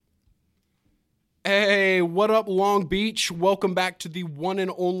Hey, what up, Long Beach? Welcome back to the one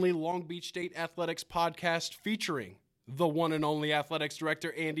and only Long Beach State Athletics podcast featuring the one and only athletics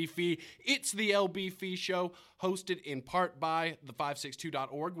director, Andy Fee. It's the LB Fee Show, hosted in part by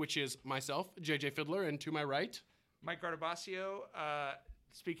the562.org, which is myself, JJ Fiddler, and to my right, Mike Gardabasio,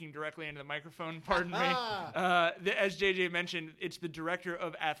 speaking directly into the microphone, pardon me. As JJ mentioned, it's the director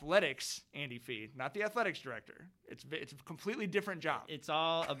of athletics, Andy Fee, not the athletics director. It's a completely different job. It's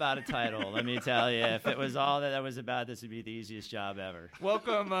all about a title, let me tell you. If it was all that was about, this would be the easiest job ever.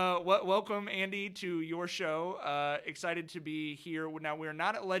 Welcome, Andy, to your show. Excited to be here. Now, we're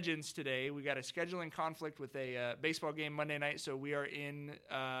not at Legends today. We got a scheduling conflict with a baseball game Monday night, so we are in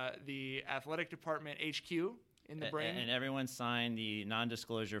the athletic department HQ. In the brain. And everyone signed the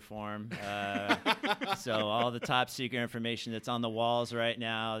non-disclosure form. So all the top secret information that's on the walls right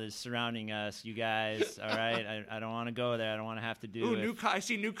now is surrounding us, you guys. All right, I don't want to go there. I don't want to have to do it. I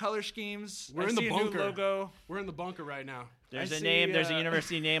see new color schemes. We're in the bunker. New logo. We're in the bunker right now. There's a name. There's a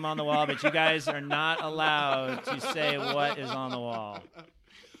university name on the wall, but you guys are not allowed to say what is on the wall.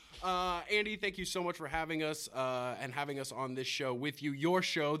 Andy, thank you so much for having us and having us on this show with you. Your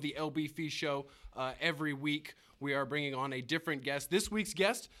show, the LB Fee Show, every week we are bringing on a different guest. This week's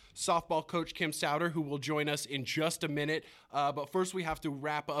guest, softball coach Kim Sowder, who will join us in just a minute. But first we have to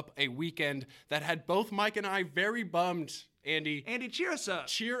wrap up a weekend that had both Mike and I very bummed. Andy, cheer us up.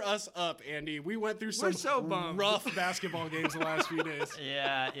 Cheer us up, Andy. We went through some rough basketball games the last few days.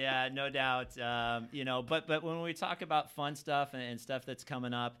 Yeah, no doubt. But when we talk about fun stuff and stuff that's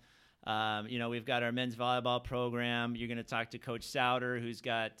coming up, we've got our men's volleyball program. You're going to talk to Coach Sowder, who's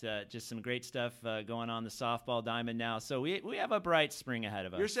got just some great stuff going on the softball diamond now. So we have a bright spring ahead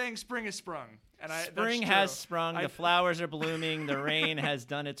of us. You're saying spring has sprung. Spring has sprung. The flowers are blooming. The rain has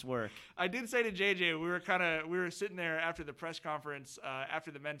done its work. I did say to JJ, we were sitting there after the press conference after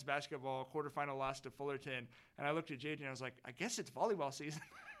the men's basketball quarterfinal loss to Fullerton, and I looked at JJ and I was like, I guess it's volleyball season.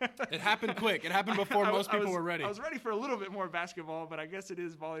 It happened quick. It happened before most people were ready. I was ready for a little bit more basketball, but I guess it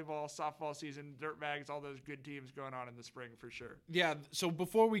is volleyball, softball season, dirtbags, all those good teams going on in the spring for sure. Yeah, so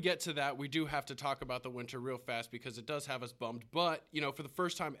before we get to that, we do have to talk about the winter real fast because it does have us bummed. But, for the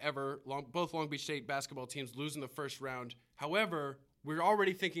first time ever, both Long Beach State basketball teams lose in the first round. However, we're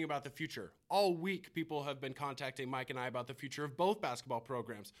already thinking about the future. All week, people have been contacting Mike and I about the future of both basketball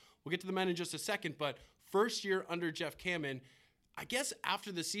programs. We'll get to the men in just a second, but first year under Jeff Kamen, I guess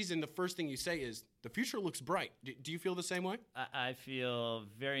after the season, the first thing you say is, the future looks bright. Do you feel the same way? I feel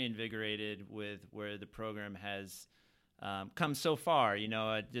very invigorated with where the program has come so far.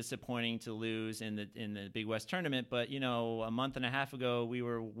 Disappointing to lose in the Big West tournament, but, a month and a half ago, we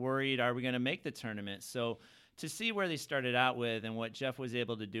were worried, are we going to make the tournament? So to see where they started out with and what Jeff was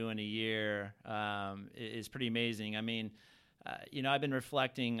able to do in a year is pretty amazing. I mean, I've been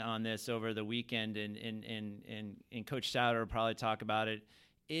reflecting on this over the weekend, and Coach Sowder will probably talk about it.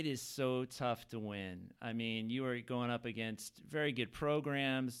 It is so tough to win. I mean, you are going up against very good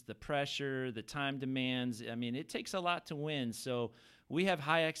programs, the pressure, the time demands. I mean, it takes a lot to win. So we have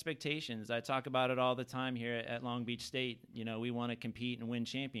high expectations. I talk about it all the time here at Long Beach State. We want to compete and win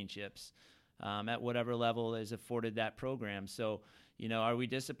championships at whatever level is afforded that program. So, are we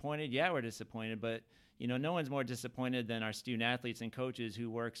disappointed? Yeah, we're disappointed, but no one's more disappointed than our student athletes and coaches who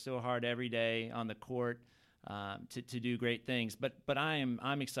work so hard every day on the court to do great things. But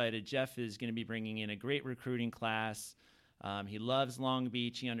I'm excited. Jeff is going to be bringing in a great recruiting class. He loves Long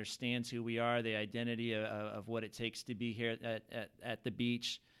Beach. He understands who we are, the identity of what it takes to be here at the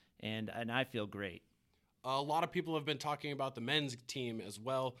beach, and I feel great. A lot of people have been talking about the men's team as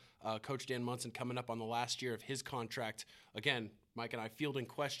well. Coach Dan Munson coming up on the last year of his contract. Again, Mike and I fielding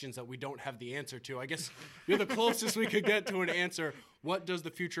questions that we don't have the answer to. I guess you're the closest we could get to an answer. What does the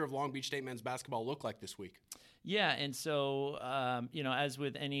future of Long Beach State men's basketball look like this week? Yeah, and so, as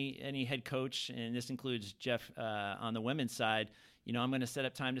with any head coach, and this includes Jeff on the women's side, I'm going to set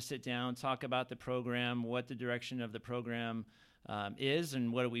up time to sit down, talk about the program, what the direction of the program is,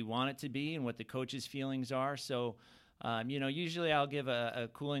 and what do we want it to be, and what the coaches' feelings are. So, usually I'll give a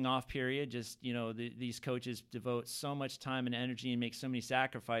cooling off period. Just, these coaches devote so much time and energy and make so many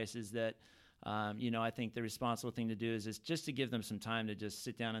sacrifices that, I think the responsible thing to do is just to give them some time to just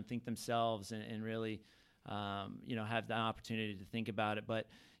sit down and think themselves and really, have the opportunity to think about it. But,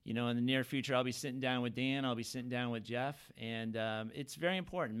 in the near future, I'll be sitting down with Dan. I'll be sitting down with Jeff. And it's very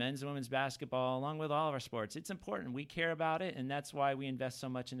important. Men's and women's basketball, along with all of our sports, it's important. We care about it, and that's why we invest so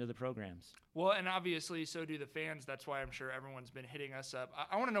much into the programs. Well, and obviously, so do the fans. That's why I'm sure everyone's been hitting us up.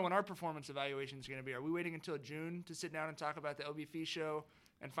 I want to know when our performance evaluation is going to be. Are we waiting until June to sit down and talk about the LB Fee Show?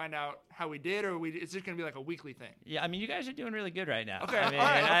 and find out how we did, or is it going to be like a weekly thing? Yeah, I mean, you guys are doing really good right now. Okay, I mean, all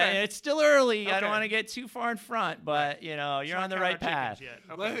right, okay. it's still early. I Okay. don't want to get too far in front, but you're on the right path. Yet.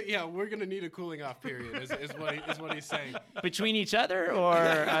 Okay. Yeah, we're gonna need a cooling off period, is what he's saying. Between each other, or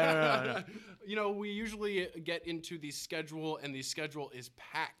I don't know. We usually get into the schedule, and the schedule is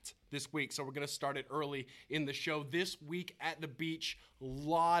packed this week, so we're going to start it early in the show. This week at the beach, a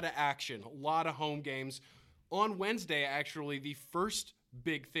lot of action, a lot of home games. On Wednesday, actually, the first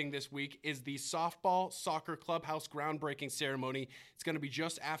big thing this week is the softball soccer clubhouse groundbreaking ceremony. It's going to be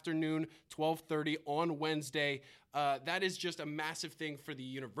just afternoon, 12:30 on Wednesday. That is just a massive thing for the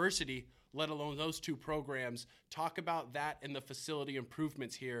university, let alone those two programs. Talk about that and the facility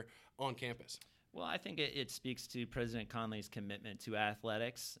improvements here on campus. Well, I think it speaks to President Conley's commitment to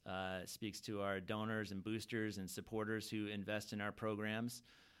athletics. It speaks to our donors and boosters and supporters who invest in our programs.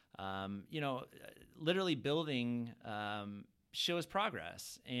 Literally building shows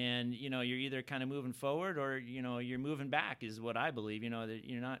progress, and you're either kind of moving forward or you're moving back, is what I believe. That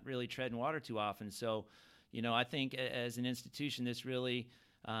you're not really treading water too often. So, I think as an institution, this really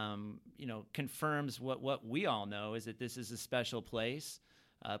confirms what we all know, is that this is a special place.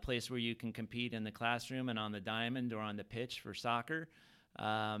 A place where you can compete in the classroom and on the diamond or on the pitch for soccer.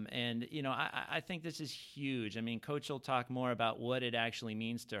 I think this is huge. I mean, Coach will talk more about what it actually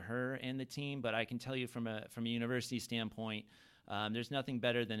means to her and the team, but I can tell you from a university standpoint, there's nothing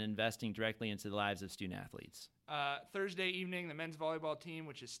better than investing directly into the lives of student athletes. Thursday evening, the men's volleyball team,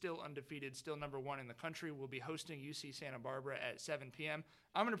 which is still undefeated, still number 1 in the country, will be hosting UC Santa Barbara at 7 p.m.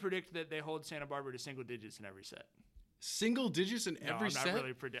 I'm going to predict that they hold Santa Barbara to single digits in every set. Single digits in every set? I'm not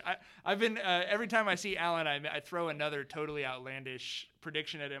really I've been every time I see Alan, I throw another totally outlandish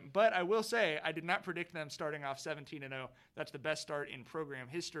prediction at him. But I will say I did not predict them starting off 17-0. That's the best start in program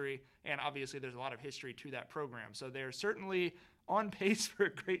history, and obviously there's a lot of history to that program. So they're certainly on pace for a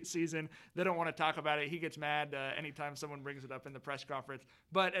great season. They don't want to talk about it. He gets mad anytime someone brings it up in the press conference.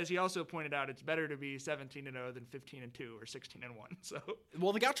 But as he also pointed out, it's better to be 17-0 than 15-2 or 16-1. So,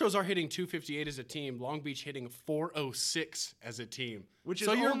 well, the Gauchos are hitting 258 as a team. Long Beach hitting 406 as a team, which is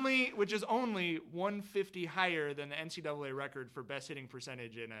only 150 higher than the NCAA record for best hitting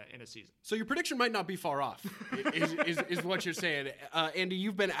percentage in a season. So your prediction might not be far off, is what you're saying. Andy,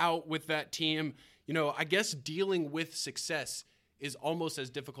 you've been out with that team. I guess dealing with success is almost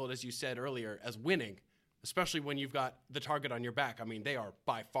as difficult, as you said earlier, as winning, especially when you've got the target on your back. I mean, they are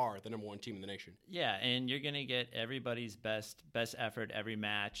by far the number 1 team in the nation. Yeah, and you're going to get everybody's best effort every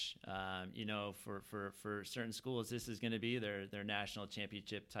match. For certain schools, this is going to be their national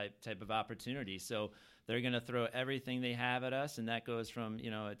championship type of opportunity. So they're going to throw everything they have at us, and that goes from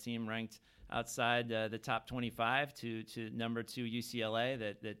a team ranked outside the top 25 to number 2 UCLA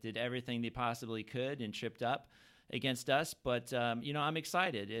that did everything they possibly could and tripped up against us. But I'm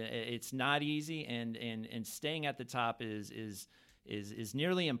excited. It's not easy, and staying at the top is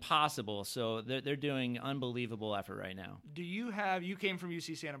nearly impossible. So they're doing unbelievable effort right now. You came from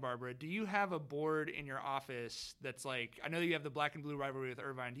UC Santa Barbara. Do you have a board in your office that's like, I know you have the black and blue rivalry with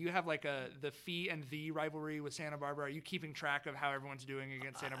Irvine. Do you have like the Fee and the rivalry with Santa Barbara? Are you keeping track of how everyone's doing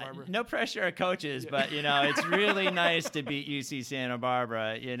against Santa Barbara? No pressure at coaches, but it's really nice to beat UC Santa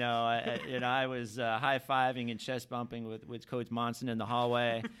Barbara. I was high-fiving and chest bumping with Coach Monson in the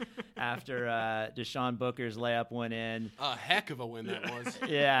hallway after Deshaun Booker's layup went in. A heck of a win that was.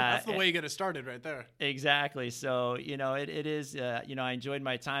 Yeah. That's the way you get it started right there. Exactly. So, it is, I enjoyed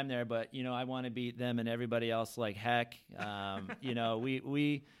my time there, but, I want to beat them and everybody else like heck.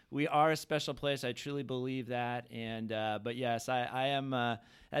 We are a special place. I truly believe that. And, but yes, I am,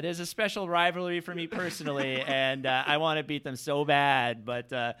 that is a special rivalry for me personally. And I want to beat them so bad,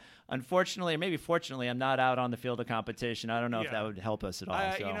 but unfortunately, or maybe fortunately, I'm not out on the field of competition. I don't know if that would help us at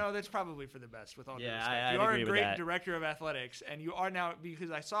all. That's probably for the best with all due respect. I you are agree a with great that. director of athletics, and you are now,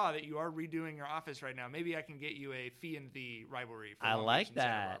 because I saw that you are redoing your office right now. Maybe I can get you a Fee and the rivalry. For I Long like Beach and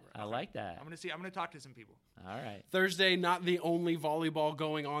Santa that. Barbara. I like that. I'm going to talk to some people. All right. Thursday, not the only volleyball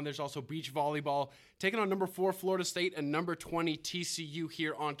going on. There's also beach volleyball. Taking on number 4 Florida State and number 20 TCU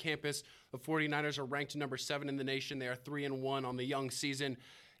here on campus. The 49ers are ranked number 7 in the nation. They are 3-1 on the young season.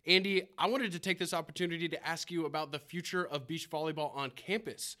 Andy, I wanted to take this opportunity to ask you about the future of beach volleyball on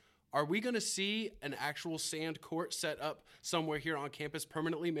campus. Are we going to see an actual sand court set up somewhere here on campus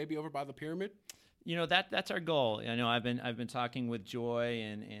permanently, maybe over by the pyramid? That's our goal. I've been talking with Joy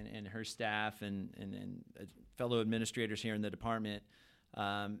and her staff and fellow administrators here in the department.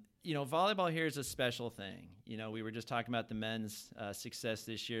 Volleyball here is a special thing. We were just talking about the men's success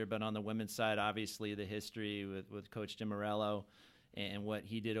this year, but on the women's side, obviously the history with Coach DiMorello and what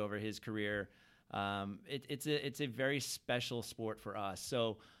he did over his career. it's a very special sport for us.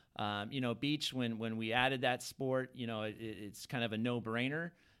 So, beach, when we added that sport, it's kind of a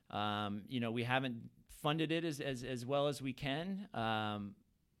no-brainer. We haven't funded it as well as we can.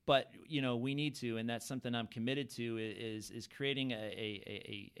 But we need to, and that's something I'm committed to, is creating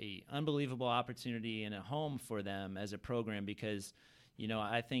a unbelievable opportunity and a home for them as a program, because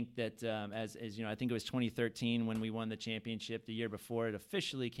I think that as I think it was 2013 when we won the championship. The year before, it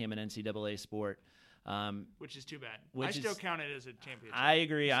officially became an NCAA sport. Which is too bad. I still count it as a championship. I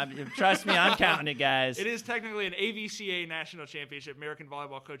agree. Trust me, I'm counting it, guys. It is technically an AVCA National Championship, American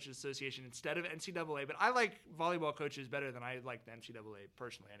Volleyball Coaches Association, instead of NCAA. But I like volleyball coaches better than I like the NCAA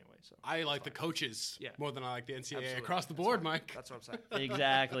personally, anyway. So I like the coaches more than I like the NCAA. Absolutely. Across the board, Mike. That's what I'm saying.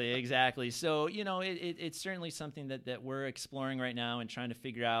 Exactly. So it's certainly something that we're exploring right now and trying to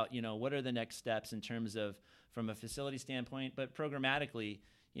figure out what are the next steps in terms of from a facility standpoint, but programmatically.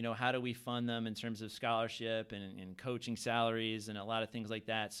 How do we fund them in terms of scholarship and coaching salaries and a lot of things like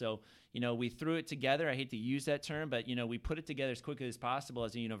that. So, we threw it together. I hate to use that term, but, we put it together as quickly as possible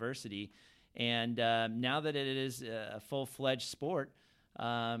as a university. And now that it is a full-fledged sport,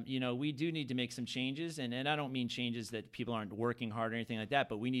 we do need to make some changes. And I don't mean changes that people aren't working hard or anything like that,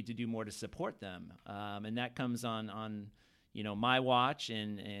 but we need to do more to support them. And that comes on my watch,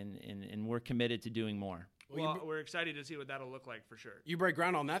 and we're committed to doing more. Well, we're excited to see what that'll look like for sure. You break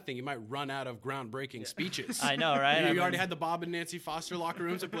ground on that thing, you might run out of groundbreaking speeches. I know, right? You already had the Bob and Nancy Foster locker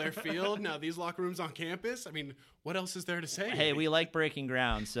rooms at Blair Field. Now these locker rooms on campus. I mean, what else is there to say? Hey, we like breaking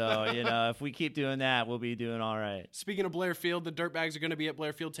ground, so if we keep doing that, we'll be doing all right. Speaking of Blair Field, the Dirtbags are going to be at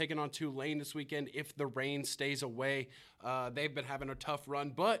Blair Field taking on Tulane this weekend if the rain stays away. They've been having a tough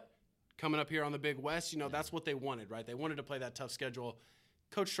run, but coming up here on the Big West, that's what they wanted, right? They wanted to play that tough schedule.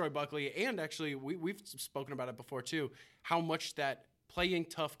 Coach Troy Buckley, and actually we've spoken about it before too, how much that playing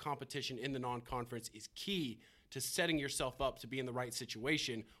tough competition in the non-conference is key to setting yourself up to be in the right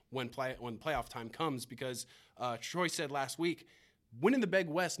situation when playoff time comes, because Troy said last week, winning the Big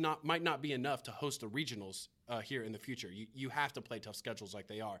West might not be enough to host the regionals here in the future. You have to play tough schedules like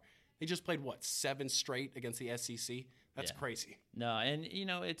they are. They just played, 7 straight against the SEC? That's crazy. No, and,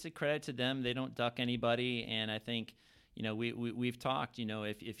 it's a credit to them. They don't duck anybody, and I think – we've talked,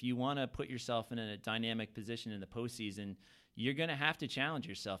 if you want to put yourself in a dynamic position in the postseason, you're going to have to challenge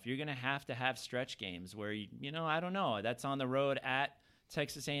yourself. You're going to have stretch games where, I don't know, that's on the road at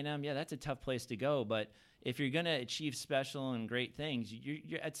Texas A&M. Yeah, that's a tough place to go. But if you're going to achieve special and great things,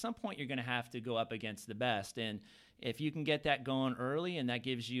 you're at some point you're going to have to go up against the best. And if you can get that going early, and that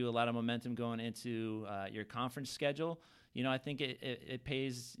gives you a lot of momentum going into your conference schedule, I think it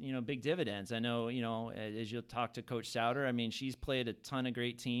pays, big dividends. I know, as you'll talk to Coach Sowder, I mean, she's played a ton of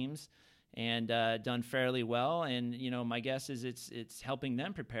great teams and done fairly well. And, my guess is it's helping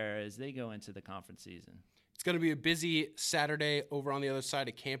them prepare as they go into the conference season. It's going to be a busy Saturday over on the other side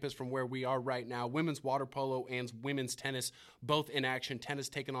of campus from where we are right now. Women's water polo and women's tennis both in action. Tennis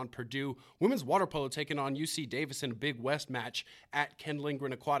taking on Purdue. Women's water polo taking on UC Davis in a Big West match at Ken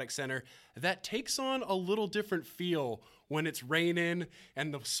Lindgren Aquatic Center. That takes on a little different feel when it's raining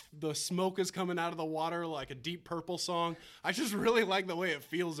and the smoke is coming out of the water like a Deep Purple song. I just really like the way it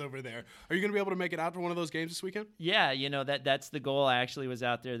feels over there. Are you going to be able to make it out to one of those games this weekend? Yeah, that's the goal. I actually was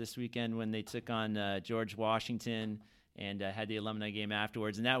out there this weekend when they took on George Washington and had the alumni game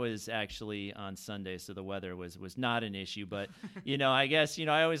afterwards, and that was actually on Sunday, so the weather was not an issue. But I guess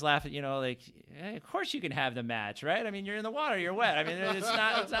I always laugh at hey, of course you can have the match, right? I mean, you're in the water, you're wet. I mean, it's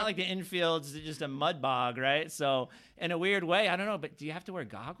not like the infield's just a mud bog, right? So in a weird way, I don't know, but do you have to wear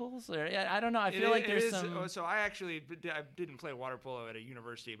goggles? Or I don't know. I feel like there's some. So I didn't play water polo at a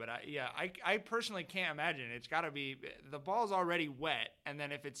university, but I personally can't imagine. It's got to be, the ball's already wet, and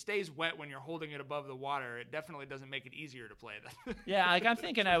then if it stays wet when you're holding it above the water, it definitely doesn't make it easier to play that. Yeah, I'm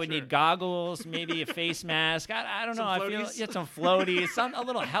thinking I would need goggles, maybe a face mask. I don't know. I feel some floaties, a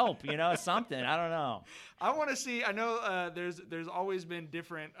little help, something. I don't know. I want to see. I know there's always been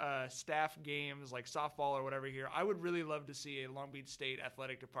different staff games like softball or whatever here. I would really love to see a Long Beach State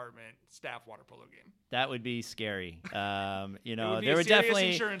Athletic Department staff water polo game. That would be scary. There were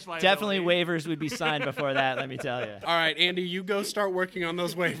definitely waivers would be signed before that. Let me tell you. All right, Andy, you go start working on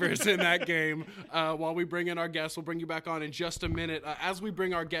those waivers in that game. While we bring in our guests, we'll bring you back on in just a minute. As we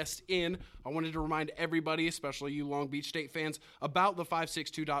bring our guests in, I wanted to remind everybody, especially you Long Beach State fans, about the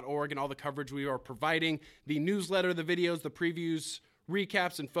 562.org and all the coverage we are providing. The newsletter, the videos, the previews,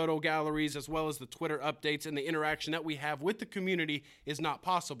 recaps, and photo galleries, as well as the Twitter updates and the interaction that we have with the community is not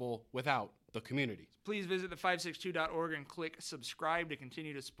possible without the community. Please visit the562.org and click subscribe to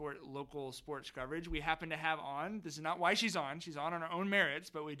continue to support local sports coverage. We happen to have on, this is not why she's on her own merits,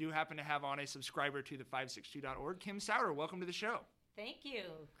 but we do happen to have on a subscriber to the562.org. Kim Sowder, welcome to the show. Thank you.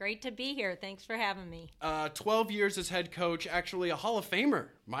 Great to be here. Thanks for having me. 12 years as head coach, actually a Hall of Famer,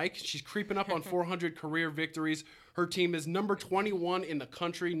 Mike. She's creeping up on 400 career victories. Her team is number 21 in the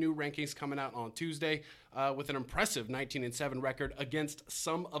country. New rankings coming out on Tuesday with an impressive 19-7 record against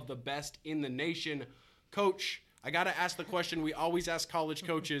some of the best in the nation. Coach, I got to ask the question we always ask college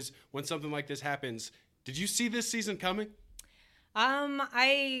coaches when something like this happens. Did you see this season coming?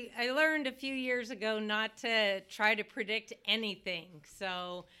 I learned a few years ago not to try to predict anything.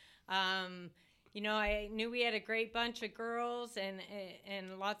 So, I knew we had a great bunch of girls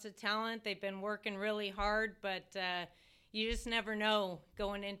and lots of talent. They've been working really hard, but you just never know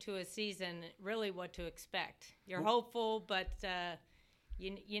going into a season really what to expect. You're hopeful, but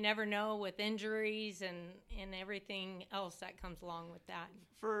you never know with injuries and everything else that comes along with that.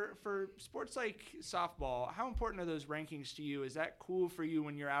 For sports like softball, how important are those rankings to you? Is that cool for you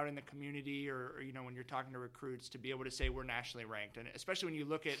when you're out in the community or when you're talking to recruits to be able to say we're nationally ranked? And especially when you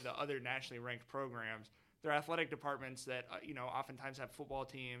look at the other nationally ranked programs, there are athletic departments that oftentimes have football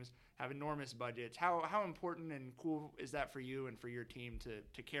teams, have enormous budgets. How important and cool is that for you and for your team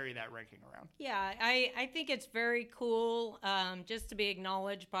to carry that ranking around? Yeah, I think it's very cool just to be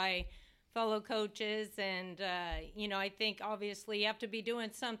acknowledged by fellow coaches, and I think obviously you have to be doing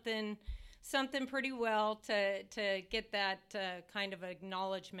something pretty well to get that kind of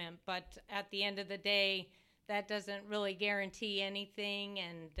acknowledgement. But at the end of the day, that doesn't really guarantee anything,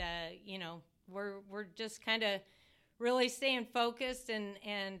 and we're just kind of really staying focused and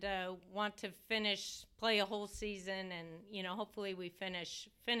want to play a whole season, and hopefully we finish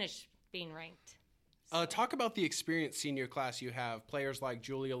being ranked. Talk about the experienced senior class you have. Players like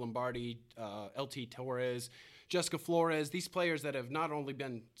Julia Lombardi, LT Torres, Jessica Flores, these players that have not only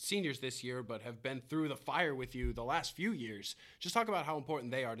been seniors this year, but have been through the fire with you the last few years. Just talk about how important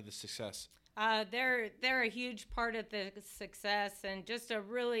they are to the success. They're a huge part of the success, and just a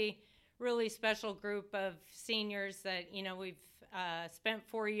really, really special group of seniors that, we've spent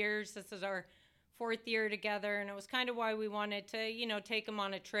 4 years. This is our 4th year together, and it was kind of why we wanted to, take them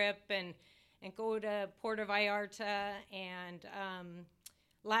on a trip and go to Puerto Vallarta. And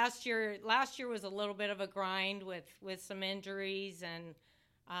last year was a little bit of a grind with some injuries and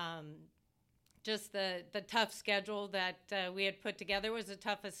just the tough schedule that we had put together. Was the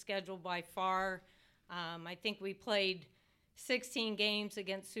toughest schedule by far. I think we played 16 games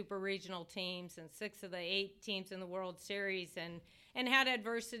against super regional teams and 6 of the 8 teams in the World Series, and had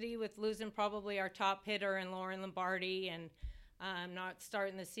adversity with losing probably our top hitter in Lauren Lombardi, and not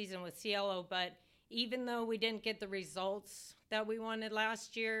starting the season with Cielo. But even though we didn't get the results that we wanted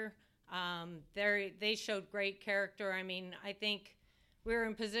last year, they showed great character. I mean, I think we were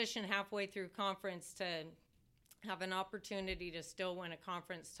in position halfway through conference to have an opportunity to still win a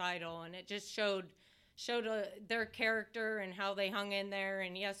conference title, and it just showed their character and how they hung in there.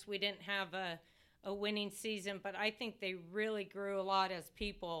 And yes, we didn't have a winning season, but I think they really grew a lot as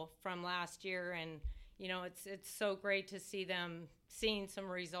people from last year, and it's so great to see them seeing some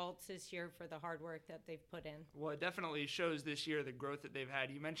results this year for the hard work that they've put in. Well, it definitely shows this year the growth that they've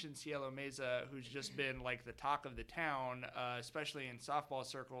had. You mentioned Cielo Meza, who's just been like the talk of the town, especially in softball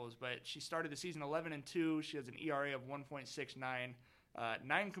circles, but she started the season 11-2. She has an ERA of 1.69,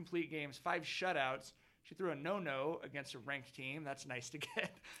 9 complete games, 5 shutouts. She threw a no-no against a ranked team. That's nice to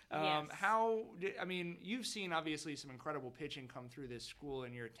get. Yes. You've seen obviously some incredible pitching come through this school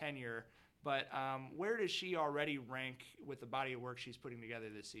in your tenure, but where does she already rank with the body of work she's putting together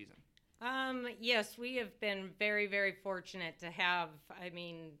this season? Yes, we have been very, very fortunate to have,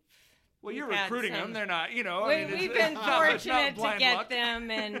 well, you're recruiting them. They're not, we've been fortunate to get luck.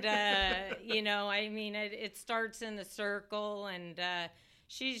 them, and, it starts in the circle, and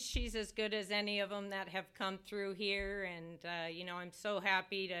she's as good as any of them that have come through here, and, I'm so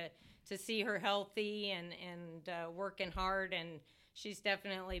happy to see her healthy and working hard, and she's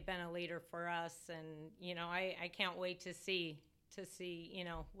definitely been a leader for us, and, I can't wait to see,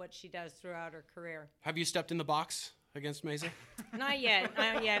 what she does throughout her career. Have you stepped in the box against Meza? Not yet.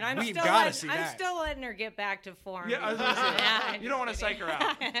 I'm still letting her get back to form. Yeah, I was gonna say, you don't want to psych her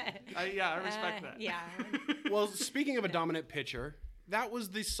out. I respect that. Yeah. Well, speaking of a dominant pitcher, that was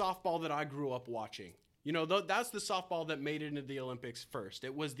the softball that I grew up watching. That's the softball that made it into the Olympics first.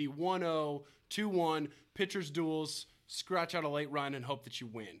 It was the 1-0, 2-1, pitchers duels, scratch out a late run and hope that you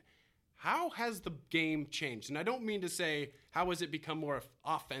win. how has the game changed? And I don't mean to say how has it become more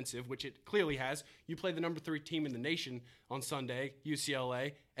offensive, which it clearly has. You play the number 3 team in the nation on Sunday,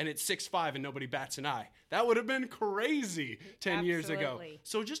 UCLA, and it's 6-5 and nobody bats an eye. That would have been crazy 10 years ago.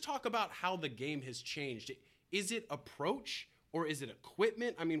 So just talk about how the game has changed. Is it approach or is it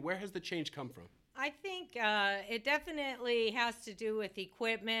equipment? I mean, where has the change come from? I think it definitely has to do with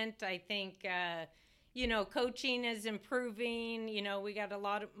equipment. I think, coaching is improving. We got a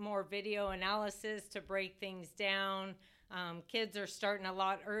lot more video analysis to break things down. Kids are starting a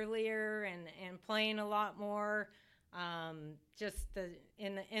lot earlier and playing a lot more.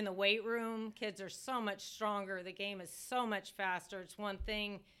 In the weight room, kids are so much stronger. The game is so much faster. It's one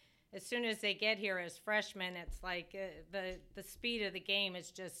thing. As soon as they get here as freshmen, it's like the speed of the game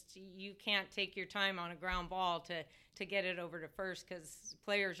is just, you can't take your time on a ground ball to get it over to first because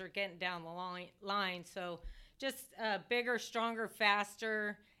players are getting down the line. So just bigger, stronger,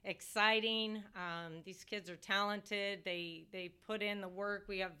 faster, exciting. These kids are talented. They put in the work.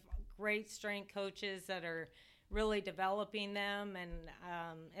 We have great strength coaches that are really developing them, and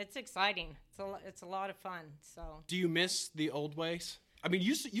it's exciting. It's a lot of fun. So, do you miss the old ways? I mean,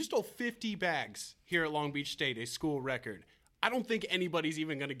 you stole 50 bags here at Long Beach State, a school record. I don't think anybody's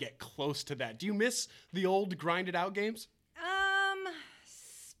even going to get close to that. Do you miss the old grinded out games?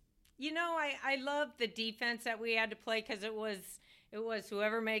 I love the defense that we had to play because it was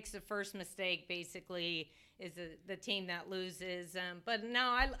whoever makes the first mistake basically is the team that loses. But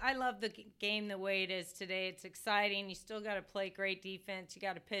no, I love the game the way it is today. It's exciting. You still got to play great defense. You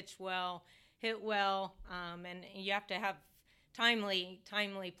got to pitch well, hit well, and you have to have timely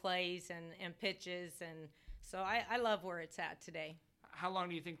plays and pitches, and so I love where it's at today. How long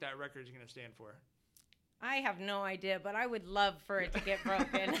do you think that record is going to stand for? I have no idea, but I would love for it to get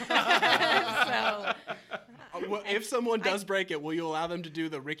broken. If someone does break it, will you allow them to do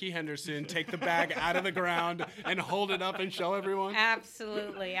the Ricky Henderson, take the bag out of the ground and hold it up and show everyone?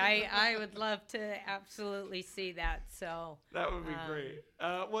 Absolutely. I would love to absolutely see that. So that would be great.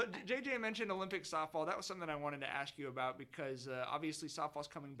 Well, JJ mentioned Olympic softball. That was something I wanted to ask you about because obviously softball's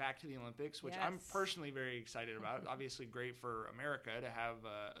coming back to the Olympics, which I'm personally very excited about. Obviously great for America to have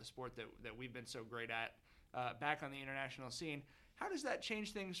a sport that we've been so great at back on the international scene. How does that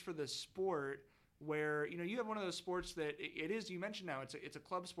change things for the sport where, you have one of those sports that it is, you mentioned now, it's a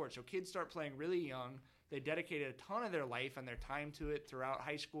club sport. So kids start playing really young. They dedicated a ton of their life and their time to it throughout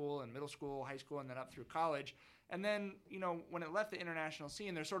high school and middle school, high school, and then up through college. And then, when it left the international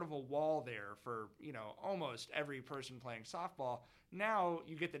scene, there's sort of a wall there for, almost every person playing softball. Now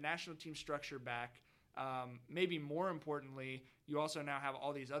you get the national team structure back. Maybe more importantly, you also now have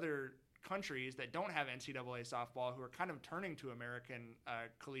all these other countries that don't have NCAA softball who are kind of turning to American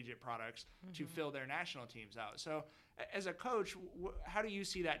collegiate products to fill their national teams out. So as a coach, how do you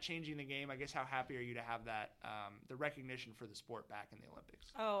see that changing the game? I guess how happy are you to have that, the recognition for the sport back in the Olympics?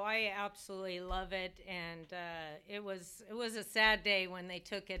 Oh, I absolutely love it. And it was a sad day when they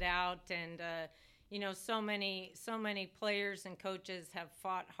took it out. And, so many players and coaches have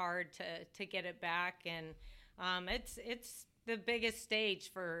fought hard to get it back. And it's the biggest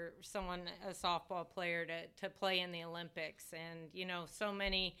stage for a softball player to play in the Olympics. And, so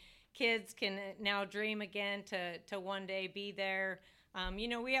many kids can now dream again to one day be there.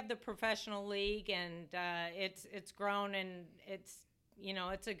 We have the professional league, and it's grown, and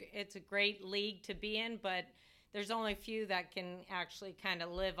it's a great league to be in, but there's only a few that can actually kind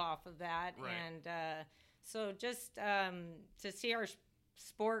of live off of that. Right. And so just to see our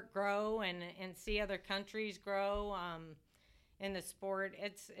sport grow and see other countries grow in the sport,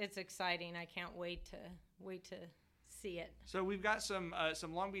 it's exciting. I can't wait to see it. So we've got some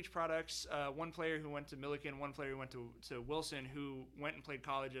Long Beach products. One player who went to Millikan, one player who went to Wilson, who went and played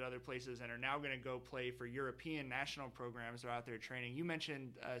college at other places and are now going to go play for European national programs. They're out there training. You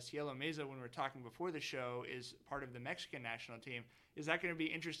mentioned Cielo Meza when we were talking before the show is part of the Mexican national team. Is that going to be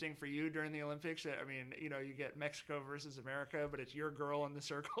interesting for you during the Olympics? I mean, you get Mexico versus America, but it's your girl in the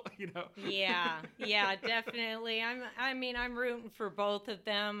circle, Yeah, definitely. I'm rooting for both of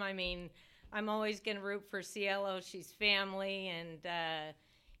them. I mean, I'm always going to root for Cielo. She's family, and,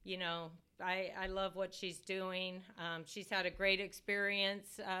 I love what she's doing. She's had a great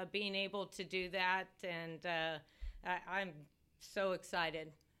experience being able to do that, and I'm so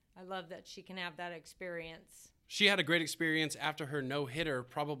excited. I love that she can have that experience. She had a great experience after her no-hitter,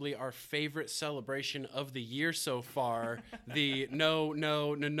 probably our favorite celebration of the year so far, the no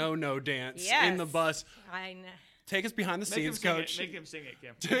dance in the bus. I know. Take us behind the scenes, Coach. Make him sing it,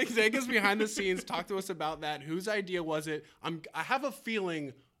 Kim. Take us behind the scenes. Talk to us about that. Whose idea was it? I have a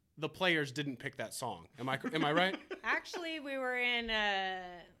feeling the players didn't pick that song. Am I right? Actually, we were in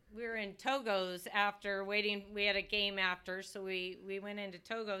in Togo's after waiting. We had a game after, so we went into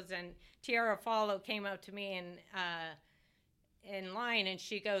Togo's, and Tiara Follow came up to me in line, and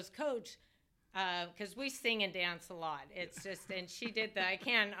she goes, "Coach," because we sing and dance a lot. It's just, and she did that.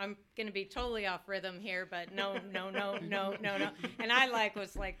 I'm going to be totally off rhythm here, but no. And I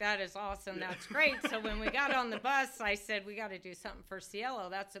was like, that is awesome. That's great. So when we got on the bus, I said, we got to do something for Cielo.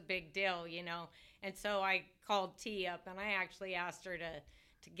 That's a big deal, And so I called T up, and I actually asked her to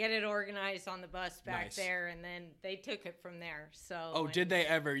get it organized on the bus back there, and then they took it from there. So, did they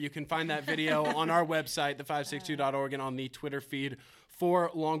ever? You can find that video on our website, the562.org, and on the Twitter feed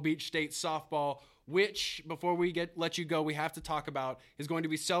for Long Beach State softball, which, before we let you go, we have to talk about, is going to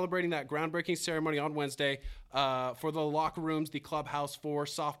be celebrating that groundbreaking ceremony on Wednesday for the locker rooms, the clubhouse for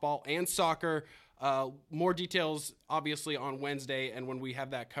softball and soccer. More details, obviously, on Wednesday and when we have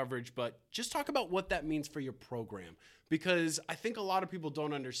that coverage, but just talk about what that means for your program, because I think a lot of people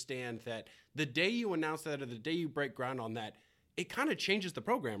don't understand that the day you announce that or the day you break ground on that, it kind of changes the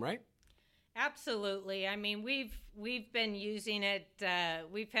program, right? Absolutely. I mean, we've been using it.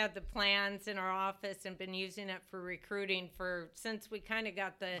 We've had the plans in our office and been using it for recruiting since we kind of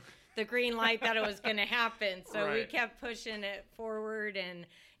got the green light that it was going to happen. So we kept pushing it forward, and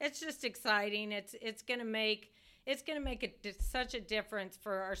it's just exciting. It's going to make such a difference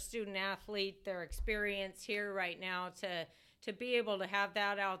for our student athlete, their experience here right now to be able to have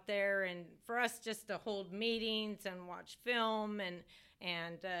that out there, and for us just to hold meetings and watch film and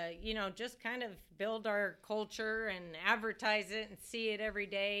just kind of build our culture and advertise it and see it every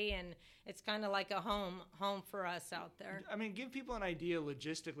day. And it's kind of like a home for us out there. I mean, give people an idea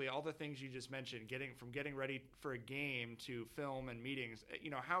logistically, all the things you just mentioned, getting ready for a game to film and meetings.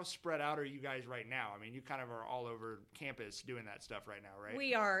 How spread out are you guys right now? I mean, you kind of are all over campus doing that stuff right now, right?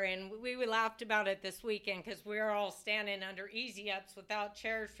 We are, and we laughed about it this weekend because we were all standing under easy-ups without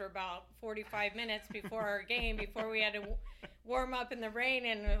chairs for about 45 minutes before our game, before we had to warm up in the rain,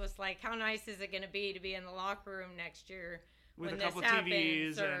 and it was like, how nice is it going to be in the locker room next year with when a couple this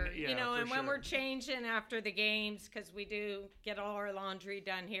happens, TVs and when we're changing after the games, because we do get all our laundry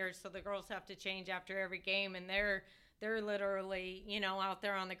done here, so the girls have to change after every game, and they're literally out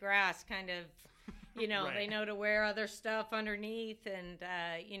there on the grass, kind of right. They know to wear other stuff underneath, and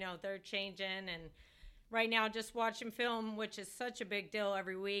they're changing. And right now, just watching film, which is such a big deal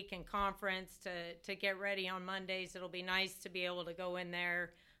every week, and conference to get ready on Mondays. It'll be nice to be able to go in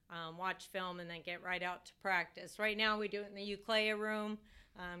there, watch film, and then get right out to practice. Right now, we do it in the Euclea room.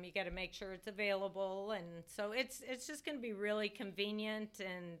 You got to make sure it's available, and so it's just going to be really convenient.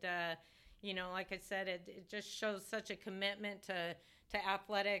 And like I said, it just shows such a commitment to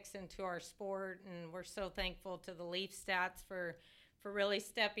athletics and to our sport, and we're so thankful to the Leaf Stats for really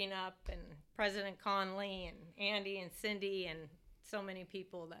stepping up, and President Conley and Andy and Cindy and so many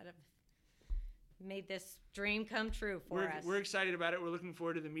people that have made this dream come true for us. We're excited about it. We're looking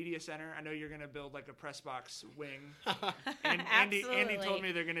forward to the media center. I know you're going to build like a press box wing. And Andy told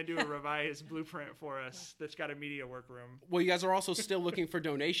me they're going to do a revised blueprint for us that's got a media workroom. Well, you guys are also still looking for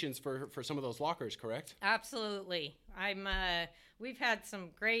donations for some of those lockers, correct? Absolutely. We've had some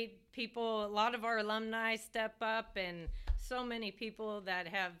great people, a lot of our alumni step up, and so many people that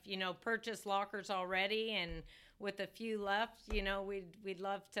have, purchased lockers already, and with a few left, we'd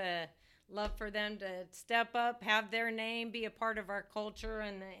love for them to step up, have their name be a part of our culture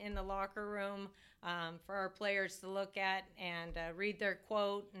in the locker room, for our players to look at and read their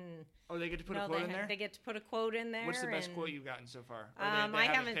quote. And they get to put a quote in there? They get to put a quote in there. What's the best quote you've gotten so far? I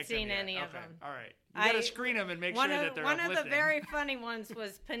haven't seen any of them. All right. You got to screen them and make sure that they're uplifting. One of the very funny ones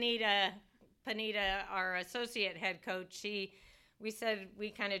was Panita, our associate head coach.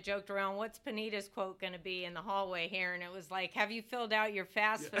 We kind of joked around, what's Panita's quote going to be in the hallway here? And it was like, have you filled out your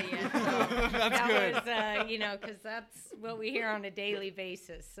FAFSA yet? So that's good. Was, because that's what we hear on a daily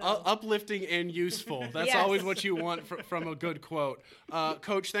basis. So. Uplifting and useful. That's always what you want from a good quote.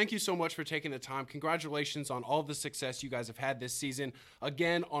 Coach, thank you so much for taking the time. Congratulations on all the success you guys have had this season.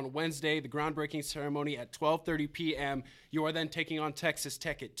 Again, on Wednesday, the groundbreaking ceremony at 12:30 p.m. You are then taking on Texas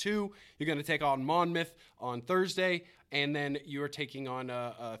Tech at 2. You're going to take on Monmouth on Thursday. And then you're taking on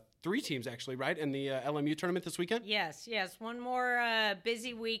 3 teams, actually, right, in the LMU tournament this weekend? Yes. One more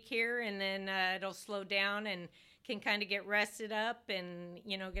busy week here, and then it'll slow down and can kind of get rested up and,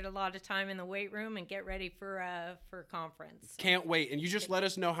 get a lot of time in the weight room and get ready for conference. Can't wait. And you just let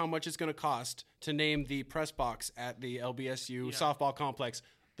us know how much it's going to cost to name the press box at the LBSU softball complex.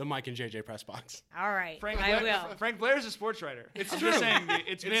 the Mike and JJ press box. All right, Frank I Blair, will. Frank Blair's a sports writer. It's I'm true. just saying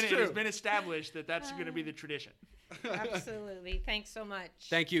it true. has been established that that's going to be the tradition. Absolutely. Thanks so much.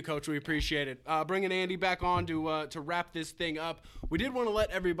 Thank you, Coach. We appreciate it. Bringing Andy back on to wrap this thing up. We did want to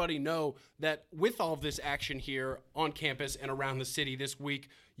let everybody know that with all of this action here on campus and around the city this week,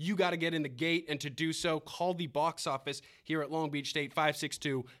 you got to get in the gate, and to do so, call the box office here at Long Beach State,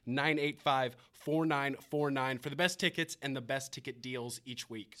 562-985-4949 for the best tickets and the best ticket deals each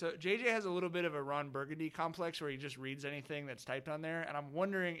week. So JJ has a little bit of a Ron Burgundy complex where he just reads anything that's typed on there, and I'm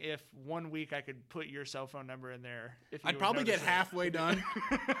wondering if one week I could put your cell phone number in there. If you I'd would probably get notice it. halfway done.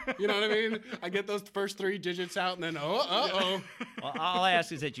 You know what I mean? I get those first 3 digits out, and then, uh-oh. Well, all I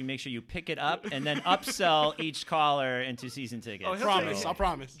ask is that you make sure you pick it up and then upsell each caller into season tickets. Oh, he'll Promise. say- I'll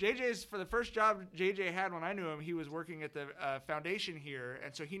promise. JJ's for the first job JJ had when I knew him, he was working at the foundation here,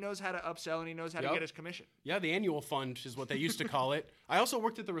 and so he knows how to upsell and he knows how to Yep. get his commission. Yeah, the annual fund is what they used to call it. I also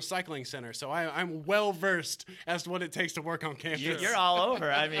worked at the recycling center, so I'm well versed as to what it takes to work on campus. You're all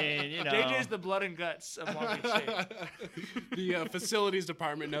over. I mean, you know. JJ's the blood and guts of Long Beach State. The facilities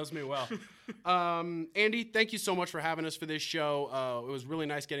department knows me well. Andy, thank you so much for having us for this show. It was really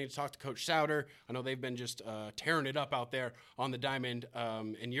nice getting to talk to Coach Sowder. I know they've been just tearing it up out there on the diamond,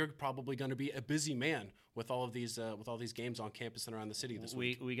 and you're probably going to be a busy man with all of these games on campus and around the city this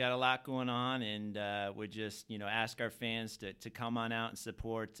week. We got a lot going on, and we just ask our fans to come on out and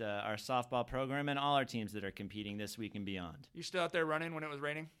support our softball program and all our teams that are competing this week and beyond. You still out there running when it was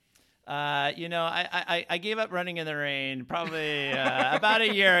raining? I gave up running in the rain probably about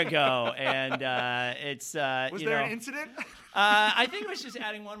a year ago, and it's Was there an incident? I think it was just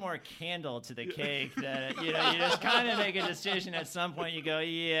adding one more candle to the cake. That you just kind of make a decision at some point. You go,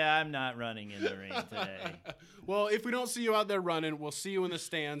 yeah, I'm not running in the rain today. Well, if we don't see you out there running, we'll see you in the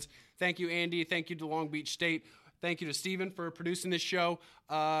stands. Thank you, Andy. Thank you to Long Beach State. Thank you to Steven for producing this show.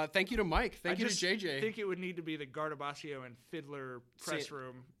 Thank you to Mike. Thank you to JJ. I think it would need to be the Gardabasio and Fiddler press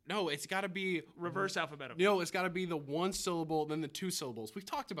room. No, it's got to be Reverse alphabetical. No, it's got to be the 1 syllable, then the 2 syllables. We've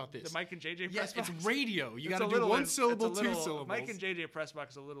talked about this. The Mike and JJ Yes, press box? it's radio. You got to It's a do little 1 syllable, 2 little- syllables. Mike and JJ press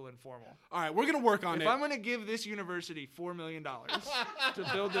box is a little informal. All right, we're going to work on If it. I'm going to give this university $4 million to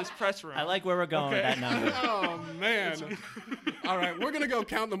build this press room, I like where we're going with that number. Oh, man. All right, we're going to go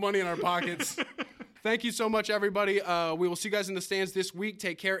count the money in our pockets. Thank you so much, everybody. We will see you guys in the stands this week.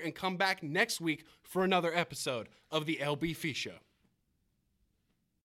 Take care and come back next week for another episode of the LB Fee Show.